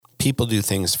people do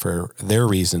things for their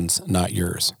reasons, not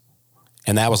yours.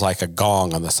 And that was like a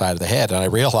gong on the side of the head. And I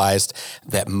realized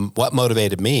that what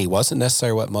motivated me wasn't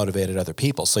necessarily what motivated other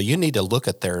people. So you need to look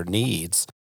at their needs.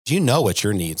 You know what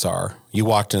your needs are. You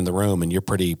walked in the room and you're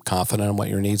pretty confident in what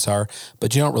your needs are,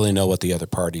 but you don't really know what the other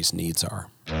party's needs are.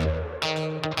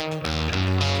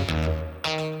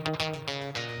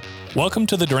 Welcome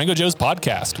to the Durango Joe's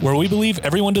podcast, where we believe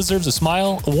everyone deserves a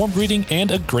smile, a warm greeting,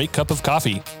 and a great cup of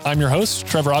coffee. I'm your host,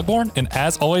 Trevor Ogborn, and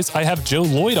as always, I have Joe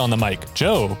Lloyd on the mic.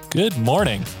 Joe, good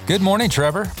morning. Good morning,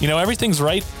 Trevor. You know, everything's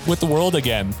right with the world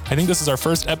again. I think this is our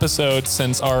first episode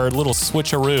since our little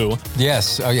switcheroo.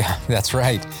 Yes. Oh, yeah, that's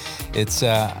right. It's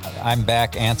I'm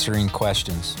back answering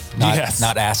questions,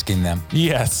 not asking them.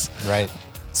 Yes. Right.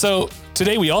 So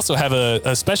today we also have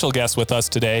a special guest with us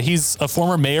today. He's a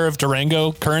former mayor of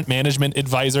Durango, current management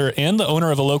advisor, and the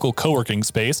owner of a local co-working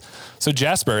space. So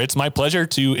Jasper, it's my pleasure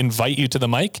to invite you to the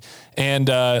mic. And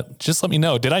just let me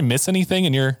know, did I miss anything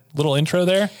in your little intro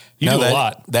there? You do a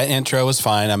lot. That intro was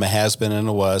fine. I'm a has-been and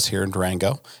a was here in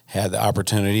Durango. Had the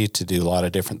opportunity to do a lot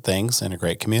of different things in a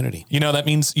great community. You know, that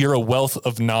means you're a wealth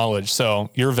of knowledge.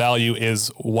 So your value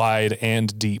is wide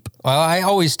and deep. Well, I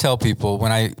always tell people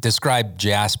when I describe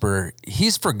Jasper,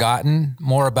 he's forgotten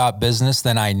more about business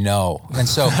than I know. And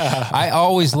so I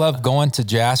always love going to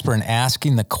Jasper and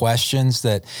asking the questions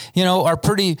that, you know, are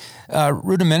pretty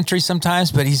rudimentary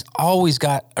sometimes, but he's always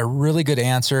got a really good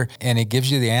answer, and he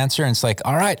gives you the answer and it's like,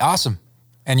 all right, awesome.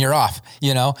 And you're off,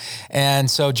 you know? And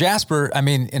so Jasper, I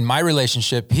mean, in my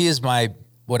relationship, he is my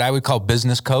what I would call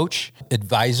business coach,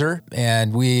 advisor.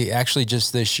 And we actually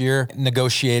just this year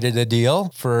negotiated a deal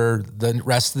for the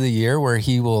rest of the year where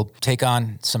he will take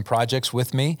on some projects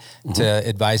with me to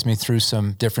advise me through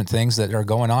some different things that are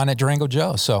going on at Durango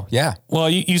Joe. So, yeah. Well,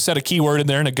 you said a key word in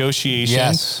there, negotiation.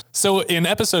 Yes. So in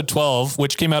episode 12,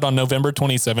 which came out on November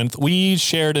 27th, we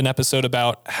shared an episode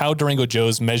about how Durango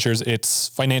Joe's measures its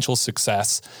financial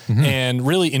success and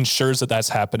really ensures that that's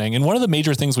happening. And one of the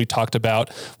major things we talked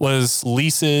about was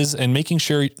leases and making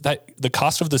sure that the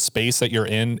cost of the space that you're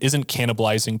in isn't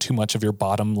cannibalizing too much of your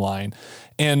bottom line.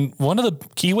 And one of the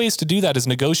key ways to do that is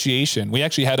negotiation. We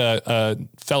actually had a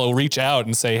fellow reach out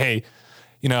and say, hey,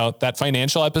 you know, that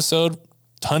financial episode,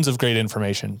 tons of great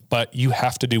information, but you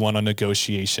have to do one on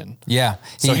negotiation. Yeah.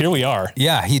 So here we are.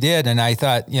 Yeah, he did. And I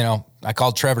thought, you know, I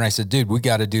called Trevor and I said, dude, we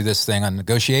got to do this thing on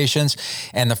negotiations.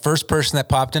 And the first person that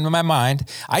popped into my mind,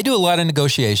 I do a lot of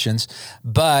negotiations,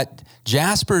 but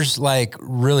Jasper's like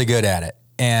really good at it.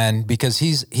 And because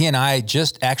he and I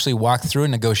just actually walked through a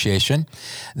negotiation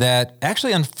that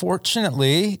actually,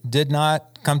 unfortunately, did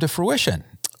not come to fruition.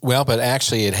 Well, but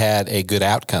actually it had a good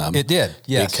outcome. It did,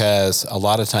 yes. Because a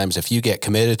lot of times if you get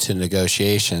committed to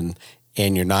negotiation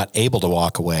and you're not able to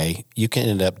walk away, you can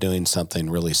end up doing something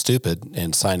really stupid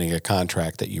and signing a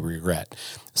contract that you regret.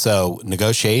 So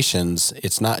negotiations,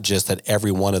 it's not just that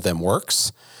every one of them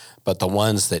works, but the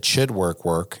ones that should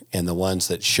work, and the ones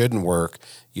that shouldn't work,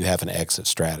 you have an exit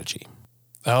strategy.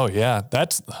 Oh, yeah.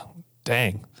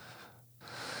 Dang.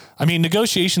 I mean,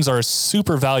 negotiations are a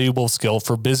super valuable skill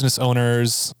for business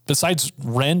owners. Besides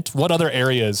rent, what other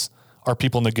areas are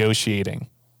people negotiating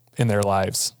in their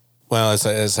lives? Well,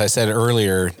 as I said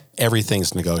earlier,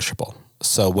 everything's negotiable.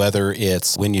 So whether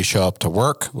it's when you show up to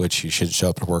work, which you should show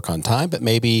up to work on time, but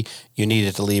maybe you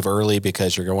needed to leave early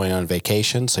because you're going on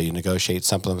vacation, so you negotiate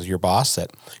something with your boss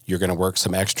that you're going to work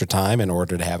some extra time in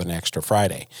order to have an extra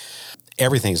Friday.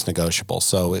 Everything's negotiable.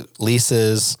 So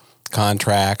leases,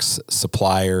 contracts,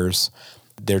 suppliers,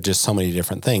 they're just so many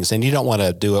different things. And you don't want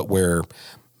to do it where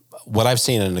what I've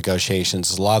seen in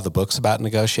negotiations is a lot of the books about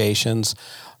negotiations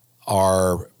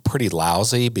are pretty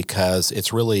lousy because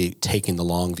it's really taking the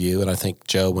long view. And I think,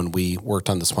 Joe, when we worked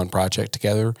on this one project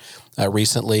together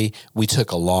recently, we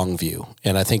took a long view.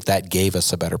 And I think that gave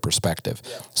us a better perspective.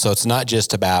 Yeah. So it's not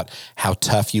just about how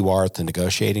tough you are at the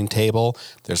negotiating table.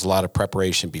 There's a lot of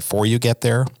preparation before you get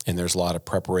there, and there's a lot of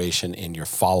preparation in your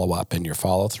follow-up and your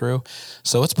follow-through.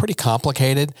 So it's pretty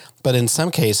complicated. But in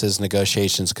some cases,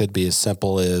 negotiations could be as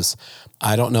simple as,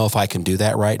 I don't know if I can do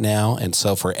that right now. And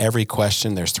so for every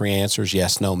question, there's 3 answers,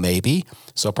 yes, no, maybe.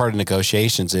 So part of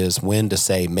negotiations is when to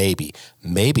say maybe.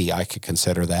 Maybe I could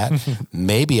consider that.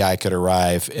 Maybe I could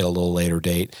arrive at a little later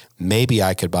date. Maybe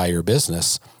I could buy your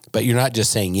business. But you're not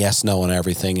just saying yes, no on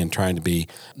everything and trying to be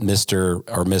Mr.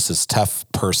 or Mrs. Tough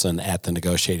person at the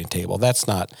negotiating table. That's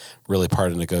not really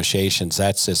part of negotiations.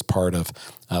 That's just part of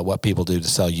what people do to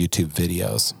sell YouTube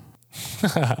videos.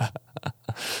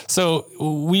 So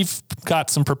we've got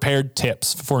some prepared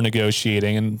tips for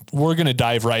negotiating, and we're going to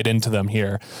dive right into them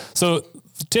here. So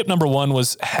tip number 1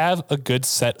 was have a good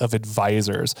set of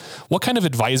advisors. What kind of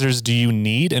advisors do you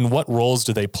need, and what roles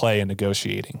do they play in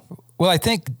negotiating? Well, I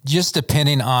think just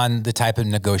depending on the type of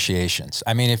negotiations.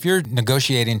 I mean, if you're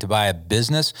negotiating to buy a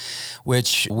business,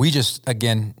 which we just,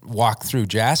 again, walked through,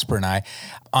 Jasper and I,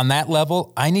 on that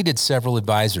level, I needed several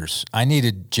advisors. I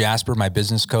needed Jasper, my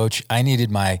business coach. I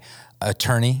needed my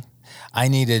attorney. I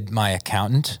needed my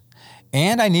accountant.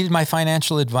 And I needed my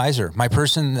financial advisor, my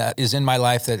person that is in my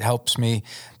life that helps me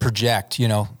project,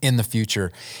 in the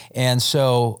future. And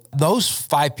so those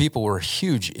 5 people were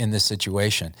huge in this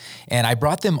situation. And I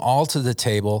brought them all to the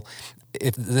table.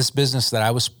 If this business that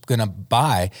I was going to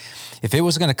buy, if it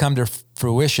was going to come to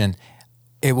fruition,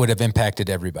 it would have impacted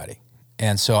everybody.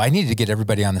 And so I needed to get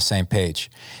everybody on the same page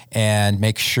and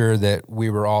make sure that we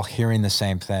were all hearing the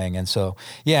same thing. And so,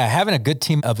 having a good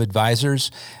team of advisors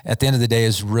at the end of the day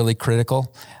is really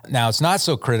critical. Now, it's not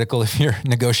so critical if you're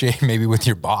negotiating maybe with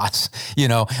your boss,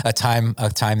 a time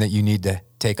that you need to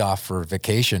take off for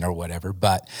vacation or whatever.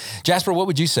 But Jasper, what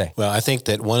would you say? Well, I think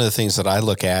that one of the things that I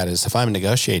look at is if I'm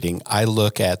negotiating, I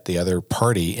look at the other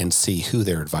party and see who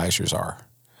their advisors are.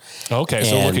 Okay,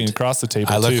 so looking across the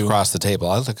table, I look across the table.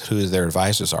 I look at who their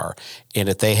advisors are. And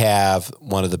if they have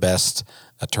one of the best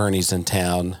attorneys in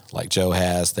town, like Joe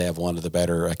has, they have one of the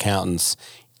better accountants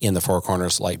in the Four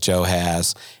Corners, like Joe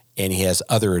has, and he has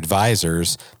other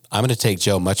advisors, I'm going to take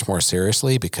Joe much more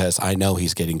seriously because I know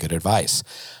he's getting good advice.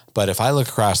 But if I look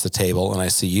across the table and I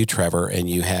see you, Trevor, and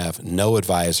you have no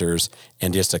advisors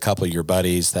and just a couple of your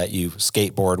buddies that you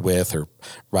skateboard with or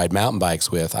ride mountain bikes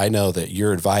with, I know that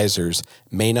your advisors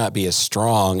may not be as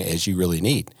strong as you really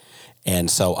need.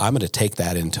 And so I'm going to take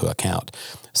that into account.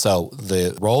 So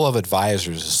the role of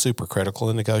advisors is super critical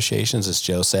in negotiations, as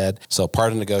Joe said. So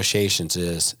part of negotiations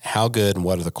is how good and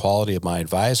what are the quality of my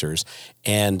advisors.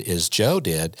 And as Joe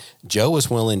did, Joe was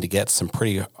willing to get some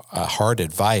pretty hard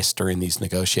advice during these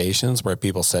negotiations where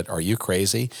people said, are you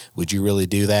crazy? Would you really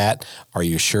do that? Are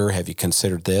you sure? Have you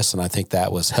considered this? And I think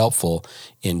that was helpful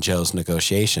in Joe's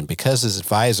negotiation because his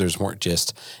advisors weren't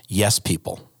just yes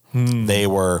people. They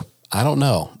were, I don't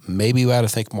know, maybe you ought to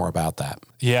think more about that.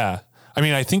 Yeah. I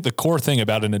mean, I think the core thing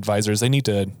about an advisor is they need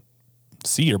to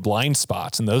see your blind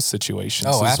spots in those situations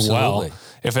as well.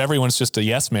 If everyone's just a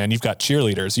yes man, you've got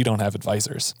cheerleaders, you don't have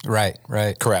advisors. Right.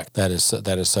 Correct. That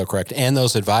is so correct. And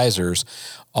those advisors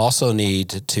also need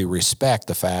to respect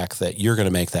the fact that you're going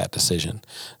to make that decision.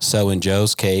 So in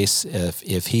Joe's case,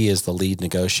 if he is the lead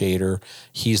negotiator,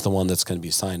 he's the one that's going to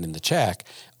be signing the check.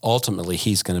 Ultimately,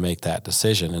 he's going to make that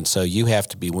decision. And so you have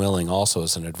to be willing also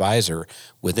as an advisor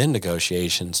within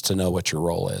negotiations to know what your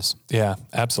role is. Yeah,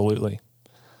 absolutely.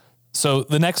 So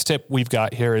the next tip we've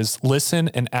got here is listen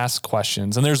and ask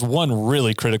questions. And there's one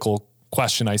really critical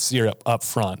question I see up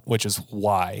front, which is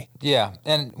why. Yeah.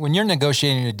 And when you're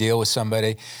negotiating a deal with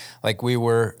somebody like we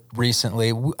were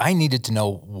recently, I needed to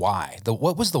know why.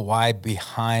 What was the why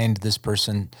behind this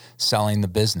person selling the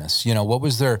business? What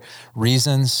was their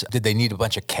reasons? Did they need a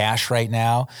bunch of cash right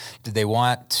now? Did they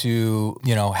want to,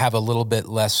 have a little bit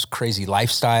less crazy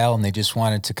lifestyle and they just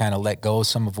wanted to kind of let go of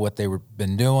some of what they were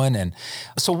been doing? And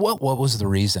so what was the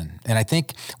reason? And I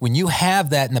think when you have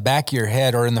that in the back of your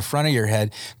head or in the front of your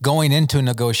head going into a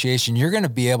negotiation, you're going to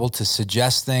be able to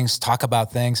suggest things, talk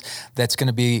about things that's going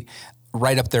to be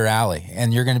right up their alley.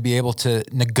 And you're going to be able to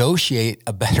negotiate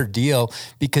a better deal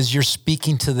because you're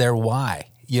speaking to their why.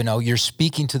 You're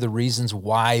speaking to the reasons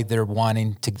why they're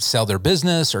wanting to sell their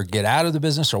business or get out of the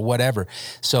business or whatever.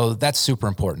 So that's super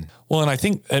important. Well, and I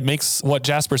think it makes what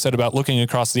Jasper said about looking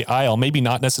across the aisle, maybe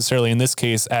not necessarily in this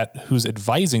case at who's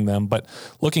advising them, but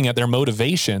looking at their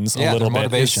motivations a little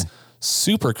bit is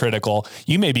super critical.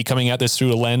 You may be coming at this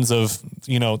through a lens of,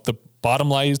 the bottom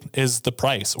line is the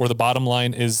price, or the bottom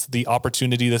line is the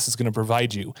opportunity this is going to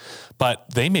provide you. But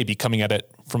they may be coming at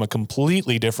it from a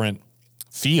completely different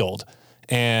field.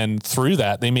 And through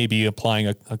that, they may be applying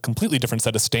a completely different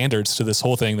set of standards to this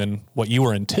whole thing than what you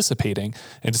were anticipating.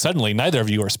 And suddenly, neither of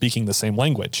you are speaking the same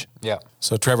language. Yeah.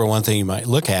 So, Trevor, one thing you might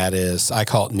look at is, I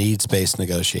call it needs-based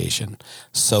negotiation.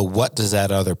 So what does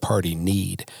that other party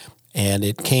need? And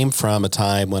it came from a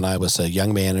time when I was a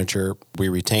young manager. We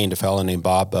retained a fellow named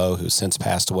Bob Bowe, who's since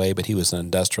passed away, but he was an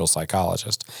industrial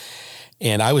psychologist.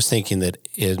 And I was thinking that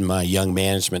in my young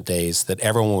management days that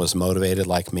everyone was motivated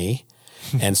like me.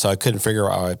 And so I couldn't figure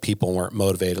out why people weren't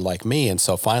motivated like me. And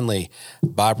so finally,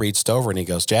 Bob reached over and he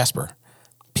goes, Jasper,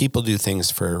 people do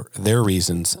things for their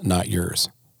reasons, not yours.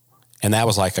 And that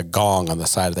was like a gong on the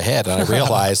side of the head. And I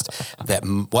realized that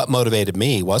what motivated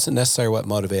me wasn't necessarily what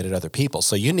motivated other people.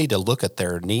 So you need to look at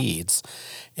their needs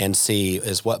and see,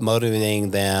 is what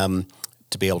motivating them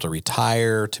to be able to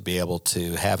retire, to be able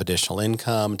to have additional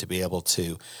income, to be able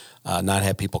to not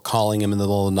have people calling him in the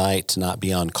middle of the night, to not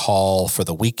be on call for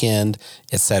the weekend,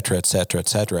 et cetera, et cetera, et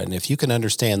cetera. And if you can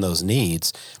understand those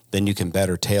needs, then you can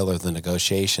better tailor the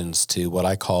negotiations to what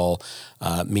I call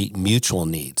meet mutual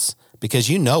needs. Because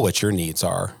you know what your needs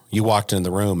are. You walked in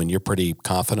the room and you're pretty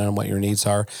confident in what your needs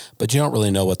are, but you don't really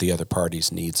know what the other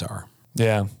party's needs are.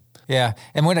 Yeah. Yeah.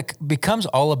 And when it becomes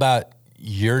all about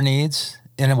your needs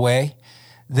in a way,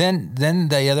 then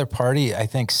the other party, I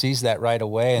think, sees that right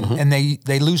away, and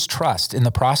they lose trust in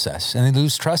the process, and they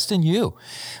lose trust in you.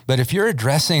 But if you're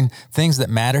addressing things that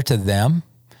matter to them,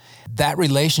 that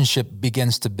relationship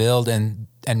begins to build. And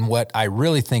what I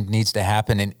really think needs to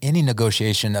happen in any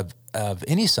negotiation of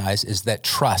any size is that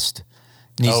trust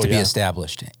needs to be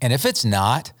established. And if it's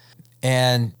not,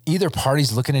 and either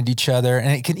party's looking at each other,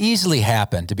 and it can easily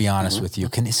happen, to be honest with you,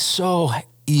 can so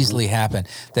easily happen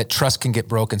that trust can get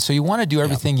broken. So you want to do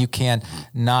everything you can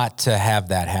not to have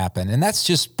that happen. And that's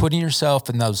just putting yourself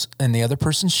in the other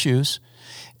person's shoes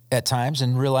at times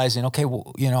and realizing, okay,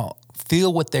 well,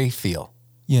 feel what they feel,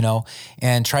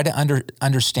 and try to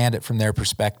understand it from their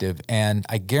perspective. And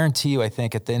I guarantee you, I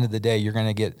think at the end of the day, you're going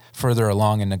to get further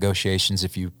along in negotiations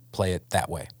if you play it that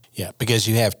way. Yeah, because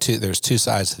there's two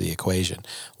sides of the equation.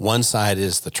 One side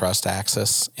is the trust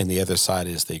axis and the other side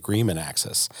is the agreement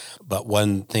axis. But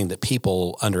one thing that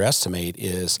people underestimate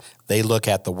is they look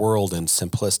at the world in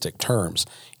simplistic terms.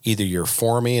 Either you're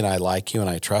for me and I like you and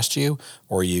I trust you,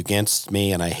 or you're against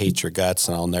me and I hate your guts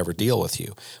and I'll never deal with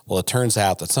you. Well, it turns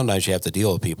out that sometimes you have to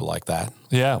deal with people like that.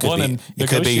 Yeah. It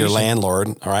could be your landlord,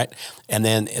 all right? And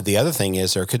then the other thing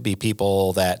is there could be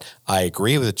people that I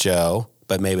agree with Joe,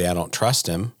 but maybe I don't trust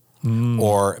him.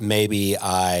 Or maybe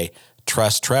I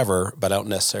trust Trevor, but I don't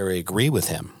necessarily agree with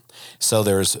him. So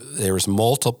there's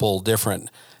multiple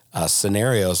different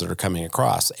scenarios that are coming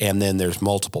across, and then there's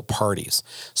multiple parties.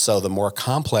 So the more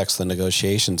complex the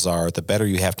negotiations are, the better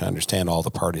you have to understand all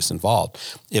the parties involved.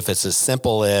 If it's as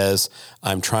simple as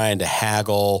I'm trying to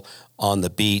haggle on the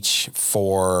beach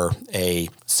for a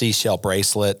seashell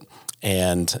bracelet,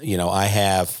 and I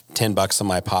have $10 in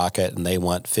my pocket and they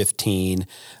want 15,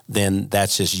 then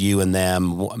that's just you and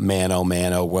them, mano,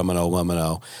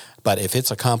 woman. But if it's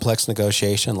a complex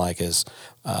negotiation, like as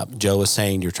Joe was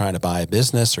saying, you're trying to buy a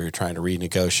business or you're trying to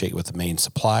renegotiate with the main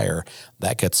supplier,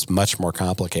 that gets much more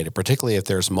complicated, particularly if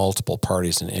there's multiple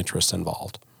parties and interests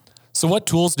involved. So what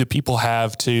tools do people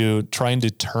have to try and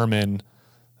determine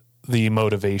the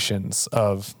motivations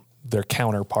of their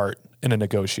counterpart in a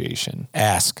negotiation?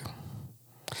 Ask.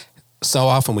 So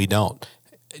often we don't.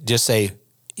 Just say,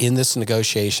 in this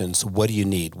negotiations, what do you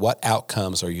need? What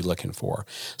outcomes are you looking for?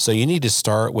 So you need to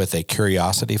start with a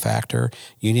curiosity factor.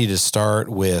 You need to start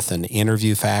with an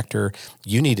interview factor.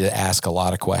 You need to ask a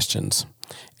lot of questions.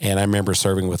 And I remember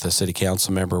serving with a city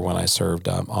council member when I served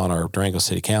on our Durango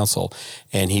City Council,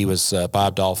 and he was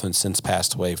Bob Dolphin, since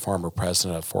passed away, former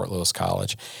president of Fort Lewis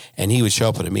College. And he would show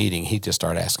up at a meeting, he'd just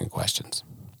start asking questions.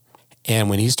 And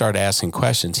when he started asking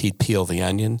questions, he'd peel the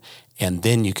onion, and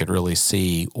then you could really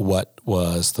see what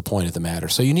was the point of the matter.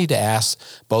 So you need to ask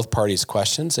both parties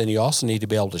questions, and you also need to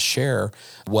be able to share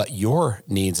what your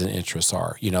needs and interests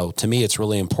are. To me, it's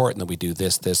really important that we do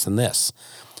this, this, and this.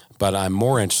 But I'm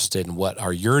more interested in what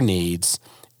are your needs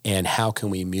and how can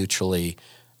we mutually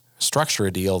structure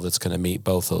a deal that's going to meet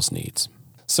both those needs.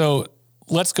 So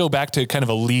let's go back to kind of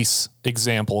a lease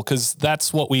example, because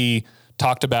that's what we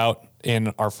talked about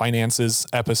in our finances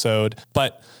episode.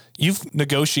 But you've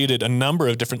negotiated a number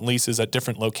of different leases at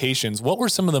different locations. What were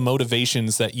some of the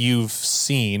motivations that you've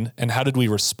seen, and how did we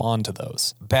respond to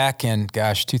those? Back in,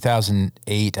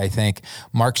 2008, I think,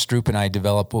 Mark Stroop and I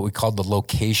developed what we called the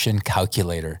location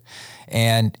calculator.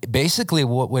 And basically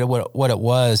what it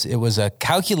was a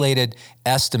calculated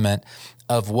estimate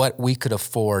of what we could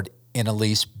afford in a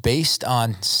lease based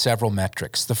on several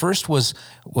metrics. The first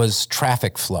was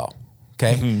traffic flow,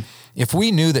 okay? Mm-hmm. If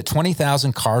we knew that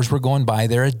 20,000 cars were going by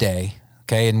there a day,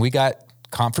 okay, and we got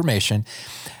confirmation,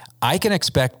 I can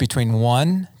expect between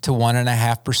 1 to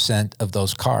 1.5% of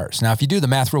those cars. Now, if you do the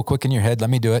math real quick in your head, let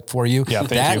me do it for you. Yeah,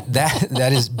 thank you.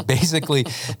 That is basically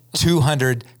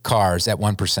 200 cars at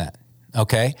 1%.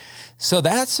 Okay. So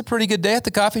that's a pretty good day at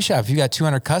the coffee shop. If you got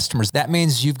 200 customers, that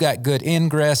means you've got good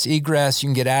ingress, egress. You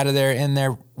can get out of there, in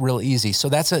there real easy. So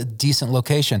that's a decent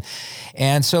location.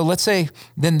 And so let's say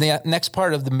then the next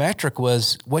part of the metric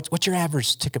was what's your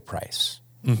average ticket price?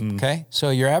 Mm-hmm. Okay. So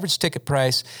your average ticket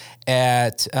price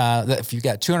at, if you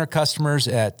got 200 customers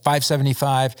at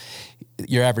 $575,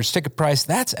 your average ticket price,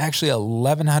 that's actually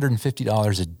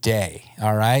 $1,150 a day.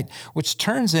 All right. Which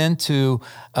turns into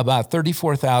about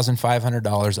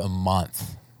 $34,500 a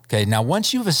month. Okay. Now,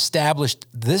 once you've established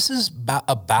this is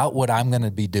about what I'm going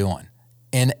to be doing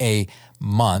in a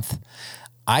month,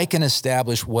 I can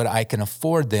establish what I can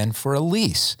afford then for a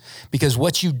lease. Because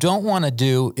what you don't want to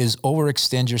do is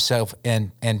overextend yourself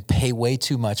and pay way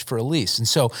too much for a lease. And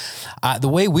so the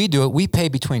way we do it, we pay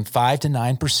between 5 to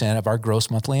 9% of our gross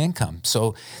monthly income.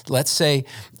 So let's say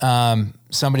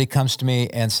somebody comes to me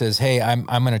and says, hey, I'm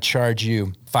going to charge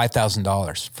you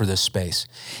 $5,000 for this space.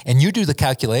 And you do the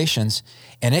calculations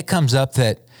and it comes up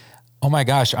that, oh my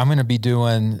gosh, I'm going to be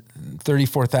doing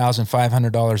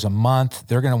 $34,500 a month.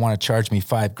 They're going to want to charge me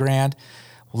 $5,000.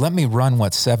 Well, let me run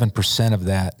what 7% of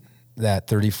that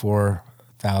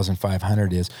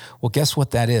 $34,500 is. Well, guess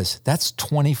what that is? That's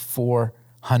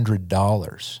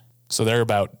 $2,400. So they're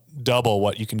about double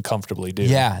what you can comfortably do.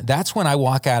 Yeah, that's when I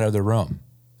walk out of the room.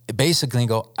 Basically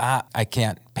go, I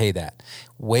can't pay that.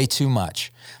 Way too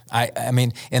much. I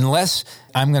mean, unless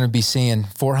I'm going to be seeing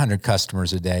 400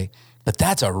 customers a day, but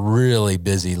that's a really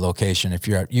busy location. If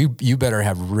you better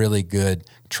have really good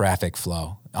traffic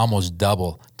flow, almost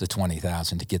double the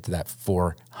 20,000 to get to that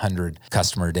 400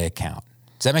 customer a day count.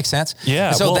 Does that make sense?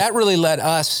 Yeah. So that really let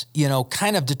us,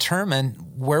 kind of determine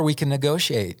where we can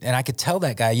negotiate. And I could tell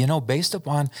that guy, based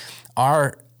upon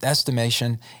our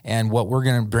estimation and what we're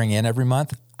going to bring in every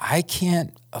month, I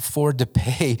can't afford to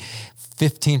pay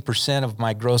 15% of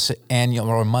my gross annual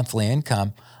or monthly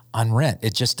income on rent.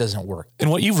 It just doesn't work. And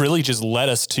what you've really just led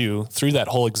us to through that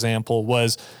whole example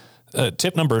was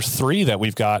tip number 3 that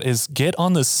we've got is get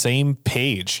on the same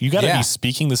page. You got to be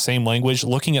speaking the same language,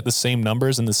 looking at the same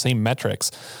numbers and the same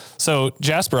metrics. So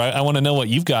Jasper, I want to know what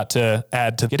you've got to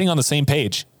add to getting on the same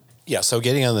page. Yeah, so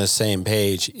getting on the same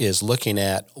page is looking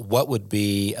at what would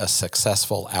be a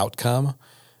successful outcome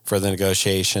for the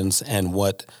negotiations and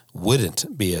what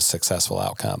wouldn't be a successful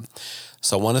outcome.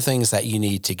 So one of the things that you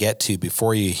need to get to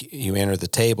before you enter the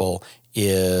table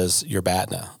is your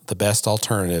BATNA, the best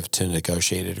alternative to a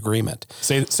negotiated agreement.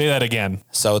 Say that again.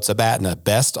 So it's a BATNA,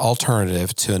 best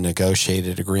alternative to a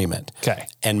negotiated agreement. Okay.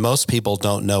 And most people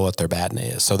don't know what their BATNA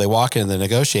is. So they walk in the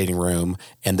negotiating room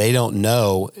and they don't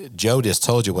know, Joe just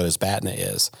told you what his BATNA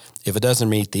is. If it doesn't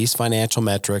meet these financial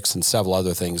metrics and several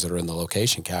other things that are in the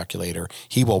location calculator,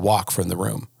 he will walk from the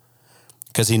room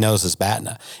because he knows his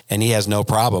BATNA and he has no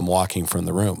problem walking from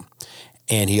the room.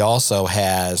 And he also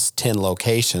has 10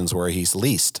 locations where he's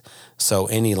leased. So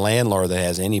any landlord that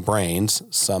has any brains,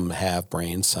 some have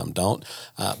brains, some don't.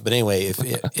 But anyway,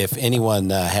 if anyone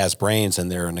has brains and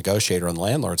they're a negotiator on the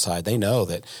landlord side, they know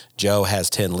that Joe has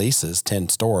 10 leases, 10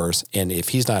 stores, and if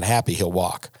he's not happy, he'll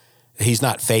walk. He's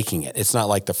not faking it. It's not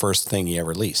like the first thing he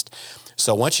ever leased.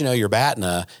 So once you know your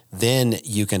BATNA, then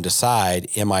you can decide,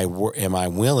 am I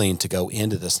willing to go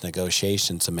into this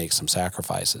negotiation to make some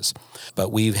sacrifices?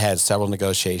 But we've had several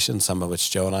negotiations, some of which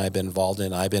Joe and I have been involved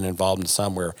in. I've been involved in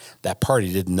some where that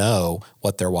party didn't know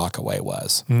what their walkaway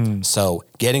was. So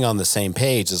getting on the same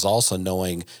page is also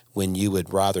knowing when you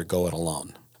would rather go it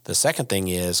alone. The second thing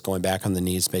is going back on the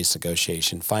needs-based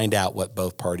negotiation, find out what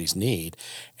both parties need.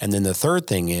 And then the third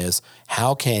thing is,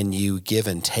 how can you give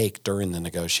and take during the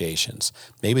negotiations?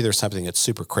 Maybe there's something that's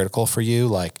super critical for you,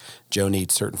 like Joe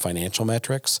needs certain financial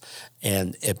metrics.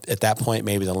 And at that point,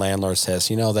 maybe the landlord says,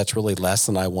 that's really less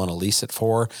than I want to lease it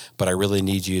for, but I really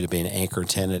need you to be an anchor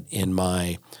tenant in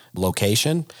my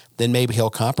location. Then maybe he'll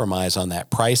compromise on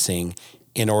that pricing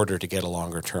in order to get a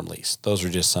longer-term lease. Those are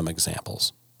just some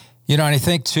examples. And I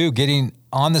think, too, getting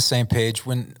on the same page,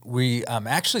 when we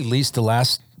actually leased the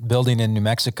last building in New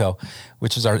Mexico,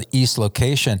 which is our east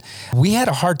location, we had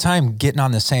a hard time getting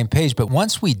on the same page. But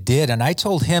once we did, and I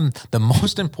told him the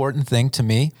most important thing to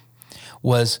me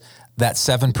was that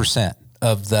 7%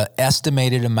 of the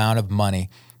estimated amount of money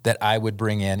that I would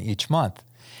bring in each month.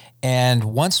 And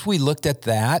once we looked at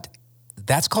that,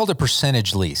 that's called a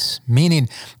percentage lease, meaning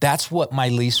that's what my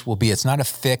lease will be. It's not a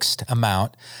fixed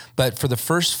amount, but for the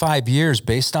first 5 years,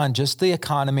 based on just the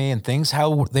economy and things,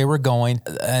 how they were going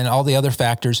and all the other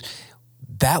factors,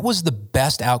 that was the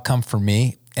best outcome for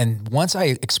me. And once I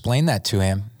explained that to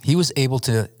him, he was able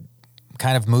to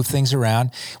kind of move things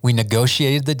around. We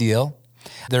negotiated the deal.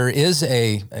 There is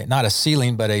not a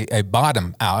ceiling, but a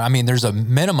bottom out. I mean, there's a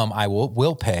minimum I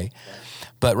will pay.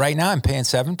 But right now I'm paying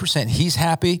 7%. He's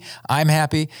happy. I'm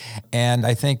happy. And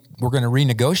I think we're going to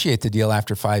renegotiate the deal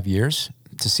after 5 years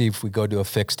to see if we go to a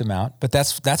fixed amount. But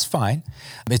that's fine.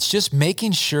 It's just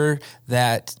making sure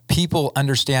that people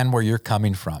understand where you're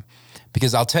coming from.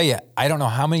 Because I'll tell you, I don't know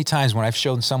how many times when I've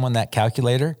shown someone that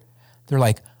calculator, they're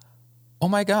like, oh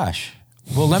my gosh,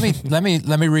 well, let me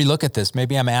relook at this.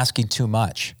 Maybe I'm asking too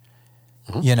much.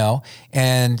 you know,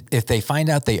 and if they find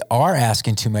out they are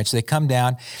asking too much, they come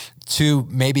down to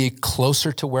maybe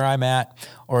closer to where I'm at,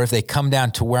 or if they come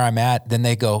down to where I'm at, then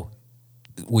they go,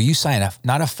 will you sign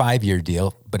not a 5-year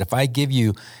deal, but if I give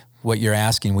you what you're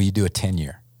asking, will you do a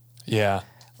 10-year? Yeah.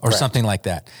 Or something like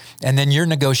that. And then you're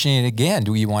negotiating again.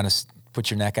 Do you want to put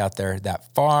your neck out there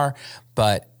that far?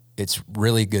 But it's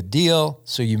really good deal.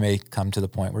 So you may come to the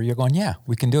point where you're going, yeah,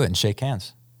 we can do it, and shake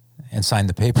hands and sign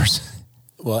the papers.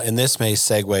 Well, and this may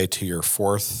segue to your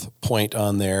fourth point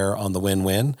on there on the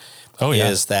win-win.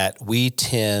 Is that we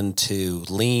tend to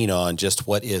lean on just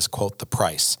what is, quote, the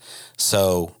price.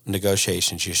 So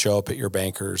negotiations, you show up at your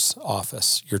banker's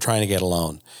office, you're trying to get a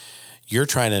loan. You're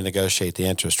trying to negotiate the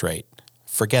interest rate.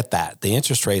 Forget that. The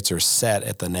interest rates are set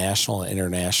at the national and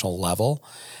international level.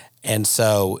 And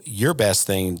so your best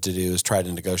thing to do is try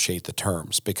to negotiate the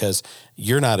terms, because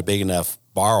you're not a big enough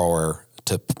borrower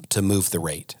to move the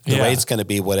rate. The rate's going to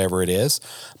be whatever it is,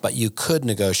 but you could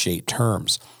negotiate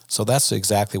terms. So that's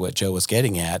exactly what Joe was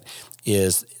getting at,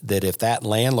 is that if that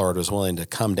landlord was willing to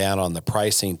come down on the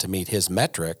pricing to meet his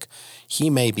metric, he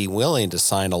may be willing to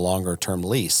sign a longer term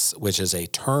lease, which is a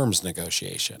terms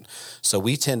negotiation. So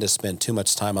we tend to spend too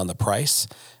much time on the price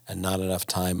and not enough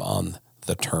time on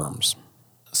the terms.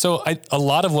 So a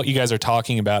lot of what you guys are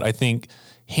talking about, I think,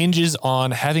 hinges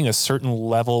on having a certain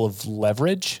level of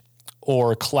leverage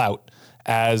or clout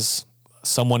as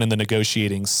someone in the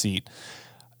negotiating seat.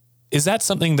 Is that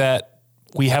something that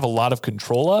we have a lot of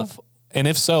control of? And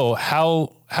if so,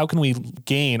 how can we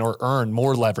gain or earn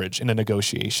more leverage in a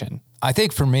negotiation? I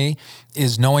think for me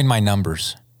is knowing my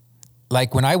numbers.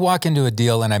 Like when I walk into a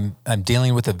deal and I'm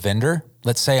dealing with a vendor,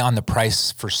 let's say on the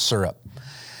price for syrup.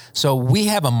 So we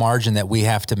have a margin that we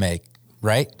have to make,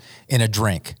 right? In a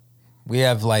drink. We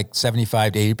have like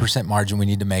 75 to 80% margin we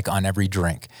need to make on every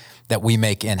drink that we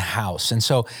make in-house. And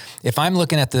so if I'm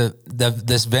looking at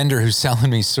this vendor who's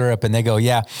selling me syrup and they go,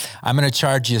 yeah, I'm going to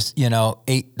charge you,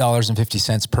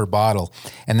 $8.50 per bottle.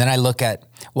 And then I look at,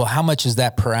 well, how much is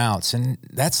that per ounce? And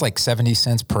that's like 70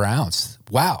 cents per ounce.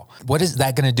 Wow. What is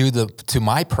that going to do to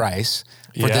my price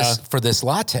for this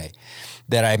latte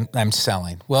that I'm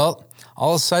selling? Well,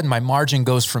 all of a sudden my margin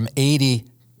goes from 80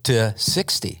 to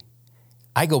 60.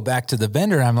 I go back to the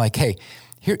vendor and I'm like, hey,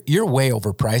 you're way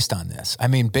overpriced on this. I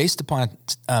mean, based upon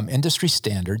industry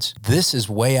standards, this is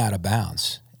way out of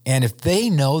bounds. And if they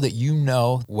know that you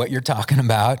know what you're talking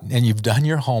about and you've done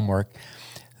your homework,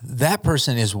 that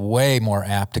person is way more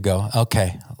apt to go,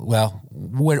 okay, well,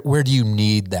 where do you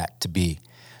need that to be?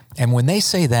 And when they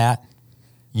say that,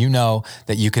 you know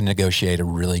that you can negotiate a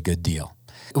really good deal.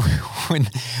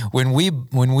 When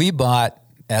we bought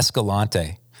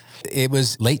Escalante, it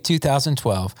was late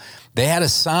 2012. They had a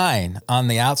sign on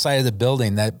the outside of the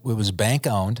building that it was bank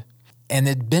owned, and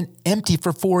it'd been empty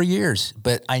for 4 years.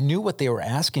 But I knew what they were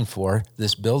asking for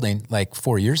this building like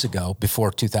 4 years ago,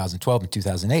 before 2012 and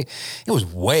 2008. It was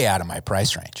way out of my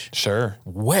price range. Sure.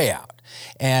 Way out.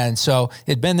 And so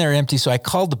it'd been there empty. So I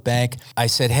called the bank. I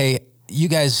said, hey, you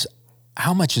guys,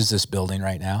 how much is this building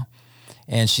right now?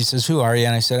 And she says, who are you?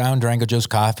 And I said, I own Durango Joe's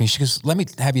Coffee. She goes, let me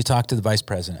have you talk to the vice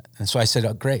president. And so I said,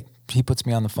 oh, great. He puts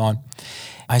me on the phone.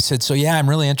 I said, so yeah, I'm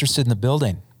really interested in the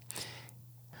building.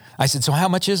 I said, so how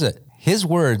much is it? His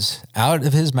words out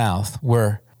of his mouth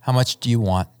were, how much do you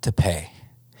want to pay?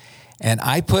 And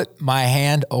I put my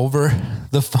hand over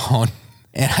the phone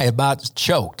and I about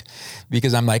choked,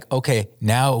 because I'm like, okay,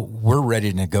 now we're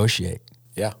ready to negotiate.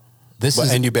 Yeah.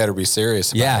 And you better be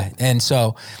serious about it. And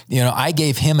so, I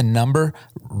gave him a number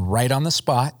right on the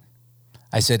spot.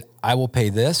 I said, I will pay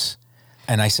this.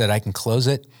 And I said, I can close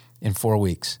it in 4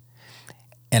 weeks.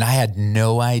 And I had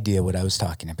no idea what I was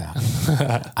talking about.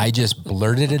 I just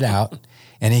blurted it out.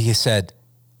 And he said,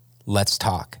 let's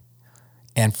talk.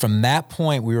 And from that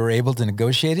point, we were able to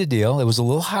negotiate a deal. It was a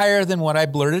little higher than what I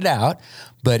blurted out,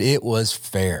 but it was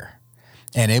fair.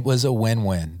 And it was a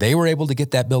win-win. They were able to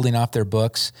get that building off their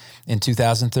books in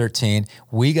 2013.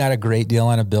 We got a great deal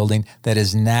on a building that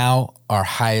is now our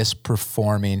highest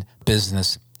performing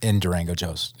business in Durango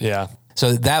Joe's. Yeah.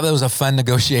 So that was a fun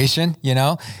negotiation,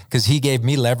 because he gave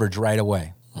me leverage right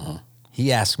away. Mm-hmm.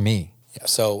 He asked me. Yeah,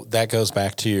 so that goes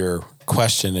back to your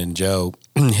question, and Joe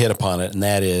hit upon it, and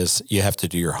that is you have to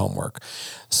do your homework.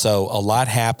 So a lot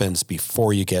happens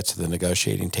before you get to the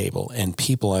negotiating table, and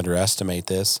people underestimate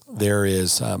this. There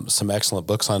is some excellent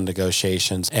books on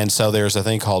negotiations, and so there's a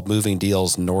thing called Moving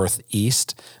Deals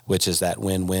Northeast, which is that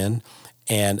win-win.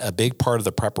 And a big part of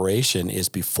the preparation is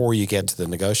before you get to the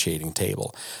negotiating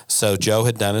table. So Joe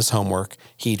had done his homework.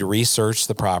 He'd researched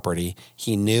the property.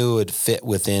 He knew it would fit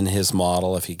within his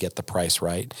model if he get the price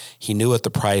right. He knew what the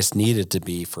price needed to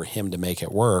be for him to make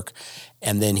it work.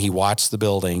 and then he watched the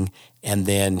building, and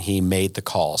then he made the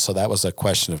call. So that was a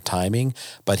question of timing,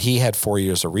 but he had 4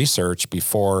 years of research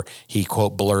before he,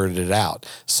 quote, blurted it out.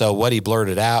 So what he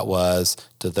blurted out was,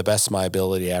 to the best of my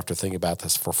ability after thinking about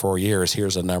this for 4 years,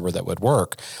 here's a number that would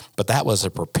work. But that was a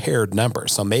prepared number.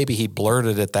 So maybe he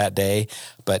blurted it that day,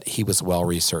 but he was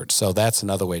well-researched. So that's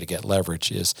another way to get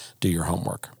leverage, is do your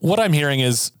homework. What I'm hearing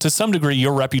is, to some degree,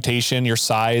 your reputation, your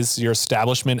size, your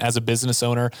establishment as a business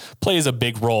owner plays a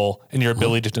big role in your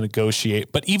ability to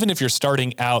negotiate. But even if you're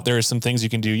starting out, there are some things you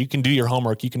can do. You can do your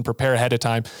homework. You can prepare ahead of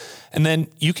time, and then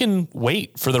you can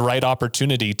wait for the right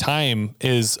opportunity. Time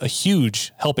is a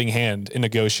huge helping hand in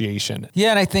negotiation. Yeah,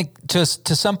 and I think just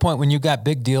to some point, when you've got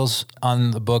big deals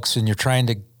on the books and you're trying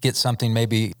to get something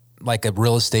maybe like a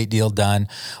real estate deal done,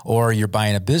 or you're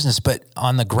buying a business, but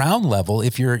on the ground level,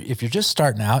 if you're just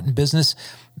starting out in business,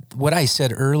 what I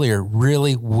said earlier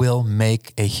really will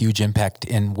make a huge impact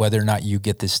in whether or not you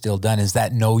get this deal done, is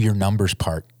that know your numbers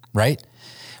part, right?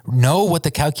 Know what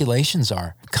the calculations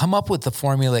are. Come up with the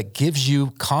formula that gives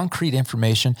you concrete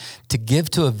information to give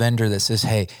to a vendor that says,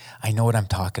 hey, I know what I'm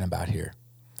talking about here.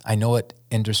 I know what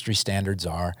industry standards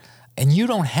are. And you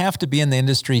don't have to be in the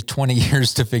industry 20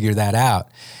 years to figure that out.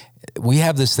 We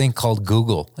have this thing called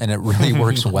Google, and it really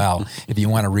works well if you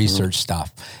want to research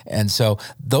stuff. And so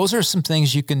those are some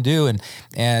things you can do.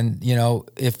 And you know,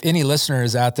 if any listener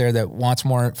is out there that wants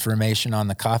more information on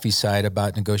the coffee side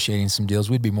about negotiating some deals,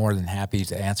 we'd be more than happy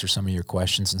to answer some of your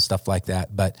questions and stuff like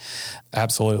that. But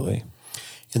absolutely.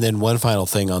 And then one final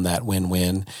thing on that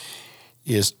win-win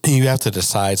is you have to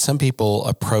decide. Some people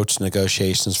approach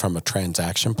negotiations from a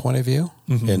transaction point of view,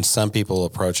 and some people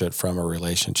approach it from a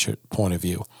relationship point of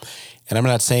view. And I'm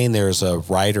not saying there's a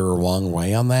right or wrong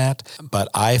way on that, but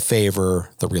I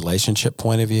favor the relationship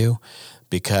point of view,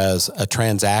 because a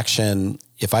transaction,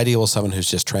 if I deal with someone who's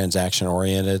just transaction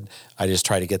oriented, I just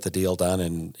try to get the deal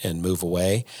done and move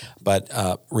away. But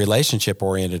relationship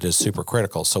oriented is super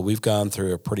critical. So we've gone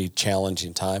through a pretty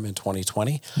challenging time in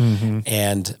 2020.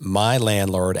 And my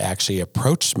landlord actually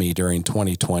approached me during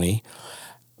 2020,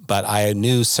 but I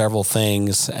knew several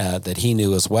things that he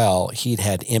knew as well. He'd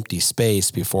had empty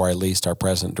space before I leased our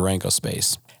present Durango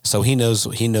space. So he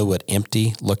knew what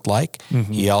empty looked like.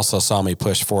 He also saw me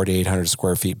push 4,800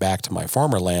 square feet back to my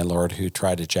former landlord, who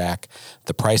tried to jack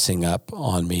the pricing up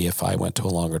on me if I went to a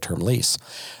longer term lease.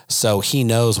 So he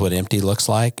knows what empty looks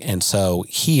like. And so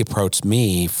he approached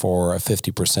me for a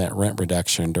 50% rent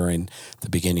reduction during the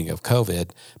beginning of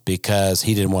COVID, because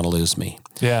he didn't want to lose me.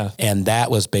 Yeah. And that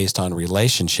was based on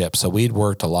relationship. So we'd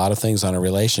worked a lot of things on a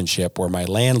relationship where my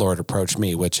landlord approached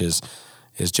me, which is,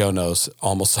 as Joe knows,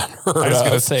 almost unheard of. I was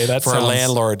going to say, that for a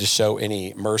landlord to show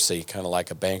any mercy, kind of like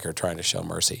a banker trying to show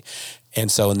mercy. And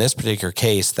so in this particular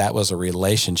case, that was a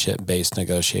relationship-based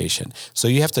negotiation. So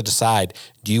you have to decide,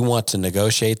 do you want to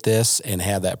negotiate this and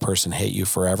have that person hate you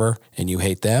forever and you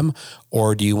hate them?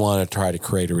 Or do you want to try to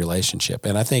create a relationship?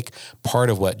 And I think part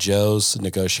of what Joe's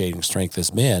negotiating strength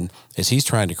has been is he's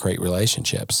trying to create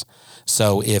relationships.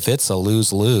 So if it's a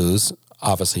lose-lose,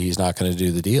 obviously he's not going to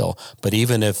do the deal. But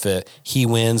even if he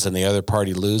wins and the other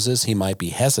party loses, he might be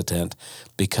hesitant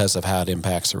because of how it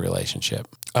impacts the relationship.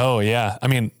 Oh, yeah. I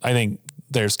mean, I think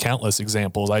there's countless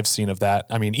examples I've seen of that.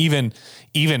 I mean, even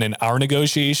in our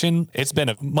negotiation, it's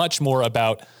been much more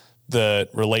about the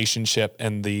relationship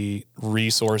and the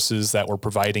resources that we're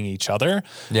providing each other,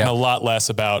 and a lot less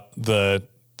about the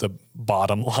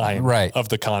bottom line of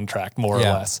the contract, more or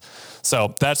less.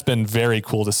 So that's been very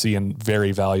cool to see and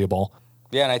very valuable.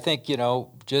 Yeah, and I think, you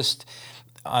know, just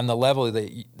on the level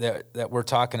that we're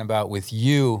talking about with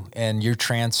you, and you're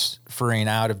transferring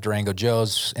out of Durango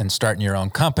Joe's and starting your own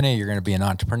company, you're going to be an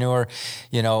entrepreneur,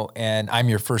 you know, and I'm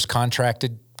your first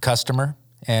contracted customer,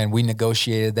 and we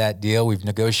negotiated that deal. We've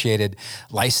negotiated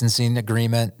licensing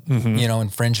agreement, you know,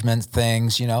 infringement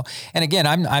things, you know. And again,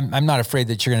 I'm not afraid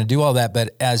that you're going to do all that,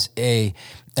 but as a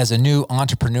new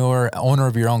entrepreneur, owner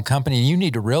of your own company, you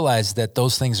need to realize that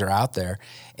those things are out there,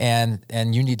 and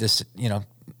you need to, you know,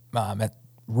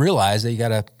 realize that you got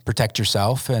to protect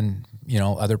yourself and, you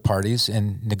know, other parties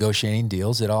in negotiating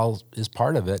deals. It all is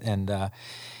part of it, and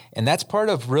that's part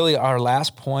of really our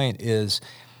last point is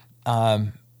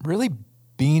really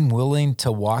being willing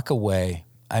to walk away.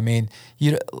 I mean,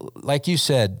 like you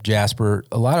said, Jasper,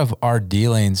 a lot of our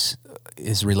dealings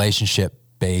is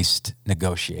relationship-based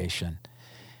negotiation.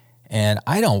 And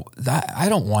I don't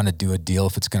want to do a deal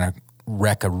if it's going to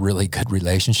wreck a really good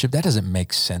relationship. That doesn't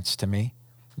make sense to me,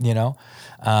 you know.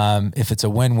 If it's a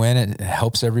win-win, it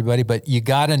helps everybody. But you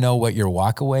got to know what your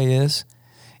walkaway is,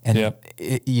 and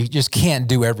you just can't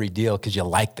do every deal because you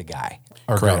like the guy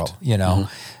or girl. You know,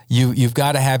 you've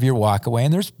got to have your walkaway.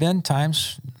 And there's been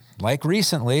times like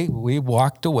recently, we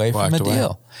walked away from a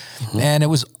deal. And it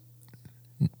was,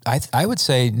 I would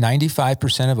say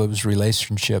 95% of it was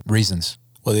relationship reasons.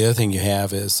 Well, the other thing you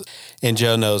have is, and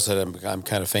Joe knows that I'm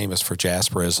kind of famous for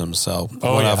Jasperism. So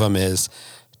one of them is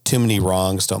too many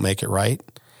wrongs don't make it right.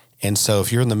 And so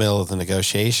if you're in the middle of the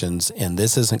negotiations and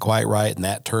this isn't quite right and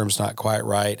that term's not quite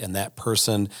right and that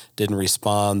person didn't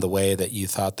respond the way that you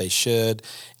thought they should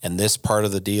and this part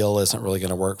of the deal isn't really going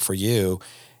to work for you,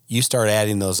 you start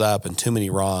adding those up and too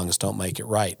many wrongs don't make it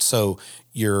right. So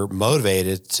you're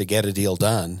motivated to get a deal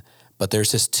done, but there's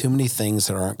just too many things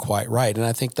that aren't quite right. And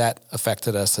I think that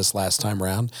affected us this last time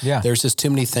around. Yeah. There's just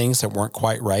too many things that weren't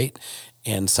quite right.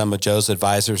 And some of Joe's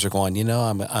advisors are going,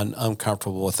 I'm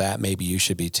uncomfortable with that. Maybe you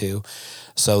should be too.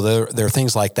 So there are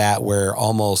things like that where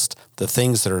almost the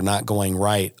things that are not going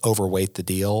right overweight the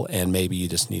deal and maybe you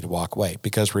just need to walk away.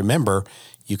 Because remember,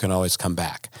 you can always come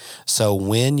back. So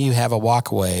when you have a walk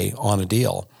away on a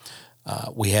deal,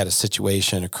 we had a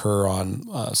situation occur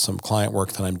on some client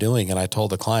work that I'm doing, and I told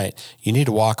the client, you need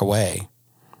to walk away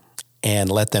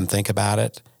and let them think about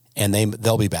it, and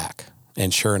they'll be back.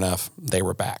 And sure enough, they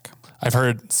were back. I've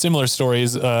heard similar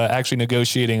stories, actually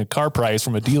negotiating a car price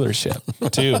from a dealership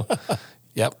too.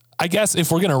 Yep. I guess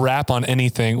if we're going to wrap on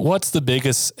anything, what's the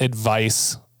biggest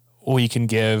advice we can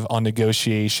give on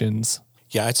negotiations?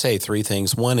 Yeah, I'd say three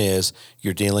things. One is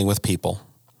you're dealing with people.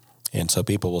 And so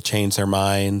people will change their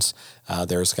minds.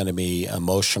 There's going to be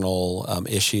emotional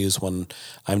issues when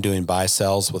I'm doing buy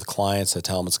sells with clients. I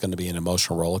tell them it's going to be an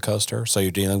emotional roller coaster. So you're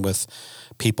dealing with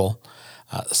people.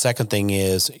 The second thing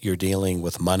is you're dealing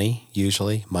with money,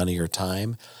 usually money or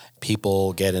time.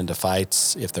 People get into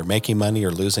fights if they're making money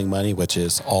or losing money, which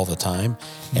is all the time.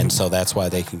 And so that's why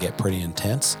they can get pretty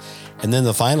intense. And then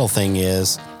the final thing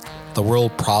is the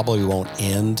world probably won't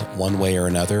end one way or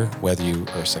another, whether you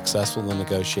are successful in the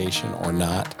negotiation or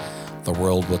not. The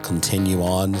world will continue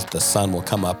on. The sun will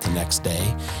come up the next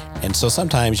day. And so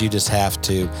sometimes you just have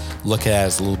to look at it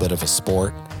as a little bit of a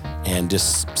sport and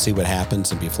just see what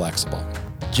happens and be flexible.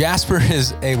 Jasper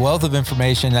is a wealth of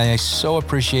information, and I so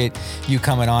appreciate you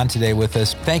coming on today with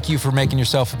us. Thank you for making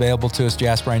yourself available to us,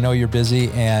 Jasper. I know you're busy,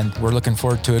 and we're looking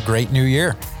forward to a great new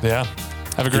year. Yeah.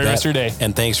 Have a great rest of your day.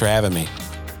 And thanks for having me.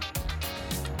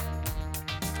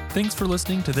 Thanks for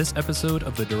listening to this episode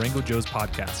of the Durango Joe's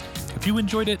podcast. If you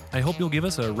enjoyed it, I hope you'll give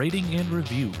us a rating and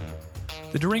review.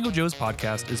 The Durango Joe's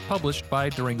podcast is published by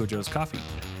Durango Joe's Coffee.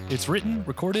 It's written,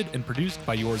 recorded, and produced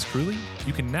by yours truly.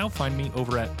 You can now find me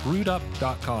over at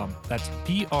brewedup.com. That's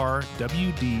PRWDUP.com.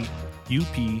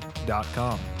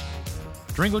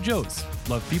 Durango Joe's.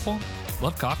 Love people,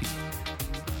 love coffee.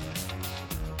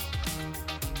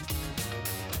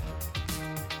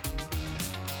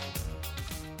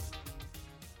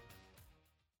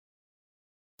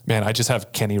 Man, I just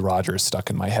have Kenny Rogers stuck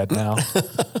in my head now.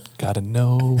 Gotta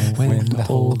know when to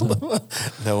hold him.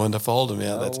 Know when to fold them.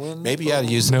 Yeah, maybe you ought to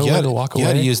use. Know when to walk away. You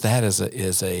ought to use that as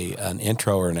an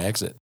intro or an exit.